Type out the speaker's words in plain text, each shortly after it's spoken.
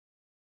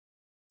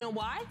You know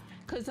why?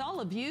 Because all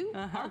of you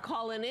are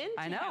calling in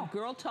to have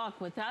Girl Talk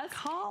with us.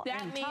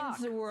 That means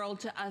the world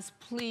to us.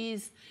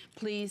 Please,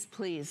 please,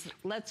 please,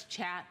 let's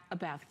chat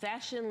about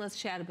fashion. Let's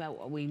chat about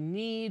what we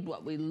need,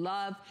 what we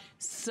love.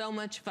 So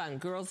much fun.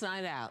 Girls'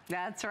 night out.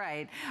 That's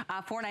right.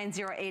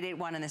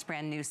 490881 in this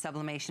brand new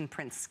sublimation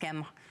print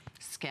ScarfHem.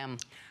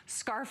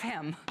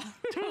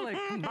 Totally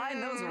combine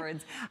those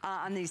words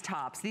on these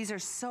tops. These are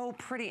so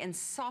pretty and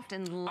soft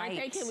and light.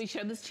 Okay, can we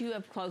show this to you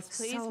up close,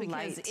 please? So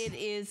because light. it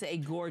is a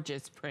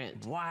gorgeous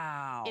print.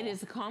 Wow. It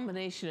is a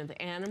combination of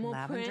animal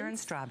lavender and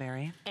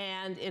strawberry.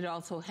 And it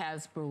also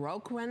has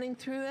Baroque running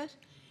through it.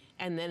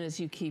 And then as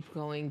you keep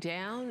going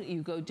down,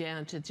 you go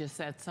down to just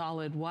that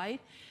solid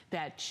white,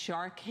 that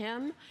shark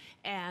hem.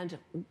 And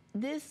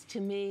this,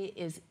 to me,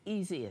 is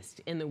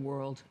easiest in the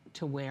world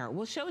to wear.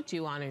 We'll show it to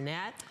you on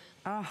Annette.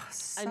 Oh,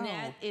 so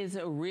Annette is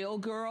a real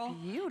girl.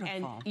 Beautiful.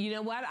 And you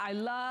know what? I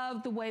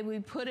love the way we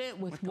put it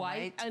with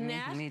white,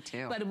 Annette. Me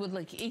too. But it would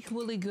look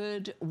equally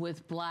good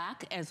with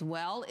black as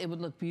well. It would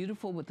look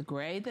beautiful with the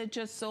gray that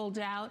just sold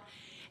out.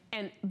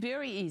 And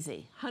very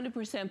easy,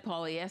 100%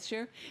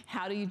 polyester.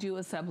 How do you do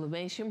a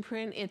sublimation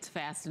print? It's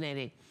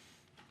fascinating.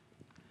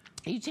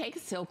 You take a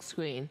silk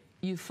screen,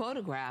 you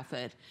photograph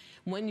it.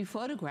 When you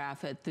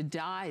photograph it, the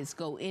dyes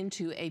go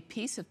into a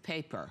piece of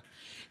paper.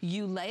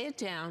 You lay it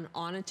down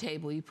on a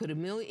table. You put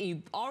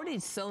you've already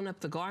sewn up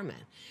the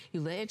garment.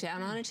 You lay it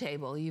down on a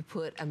table. You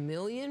put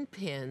 1,000,000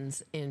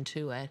 pins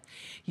into it.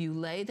 You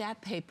lay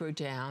that paper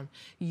down.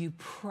 You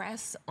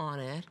press on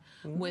it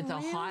with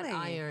a hot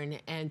iron,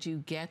 and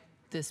you get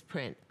this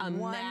print.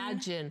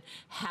 Imagine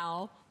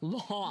how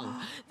long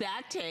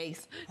that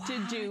takes to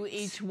do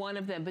each one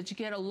of them. But you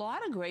get a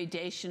lot of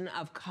gradation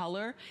of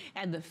color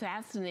and the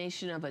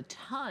fascination of a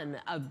ton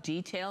of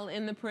detail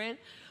in the print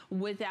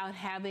without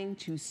having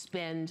to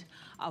spend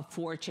a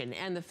fortune.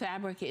 And the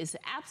fabric is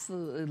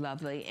absolutely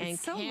lovely and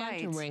so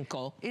can't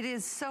wrinkle. It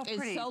is so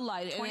pretty. It's so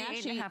light.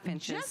 28.5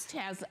 inches. Just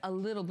has a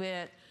little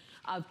bit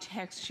of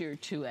texture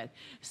to it.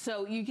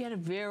 So you get a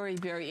very,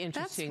 very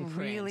interesting print. That's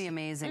really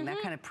amazing, that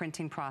kind of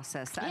printing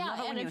process. I love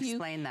it when you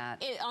explain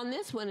that. On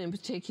this one in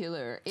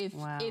particular,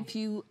 if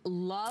you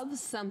love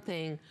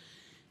something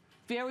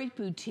very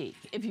boutique,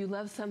 if you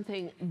love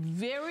something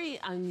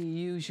very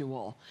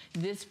unusual,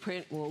 this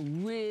print will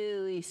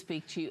really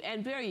speak to you.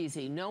 And very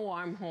easy, no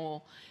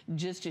armhole,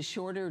 just a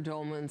shorter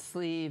dolman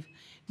sleeve,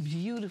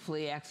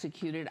 beautifully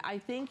executed. I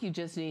think you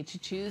just need to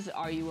choose,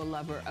 are you a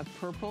lover of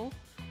purple,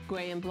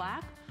 gray and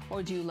black?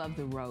 Or do you love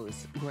the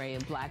rose, gray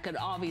and black? And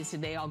obviously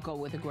they all go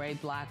with a gray,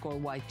 black, or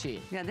white jean.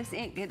 Yeah, this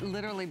ink, it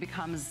literally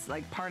becomes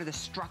like part of the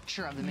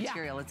structure of the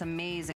material. It's amazing.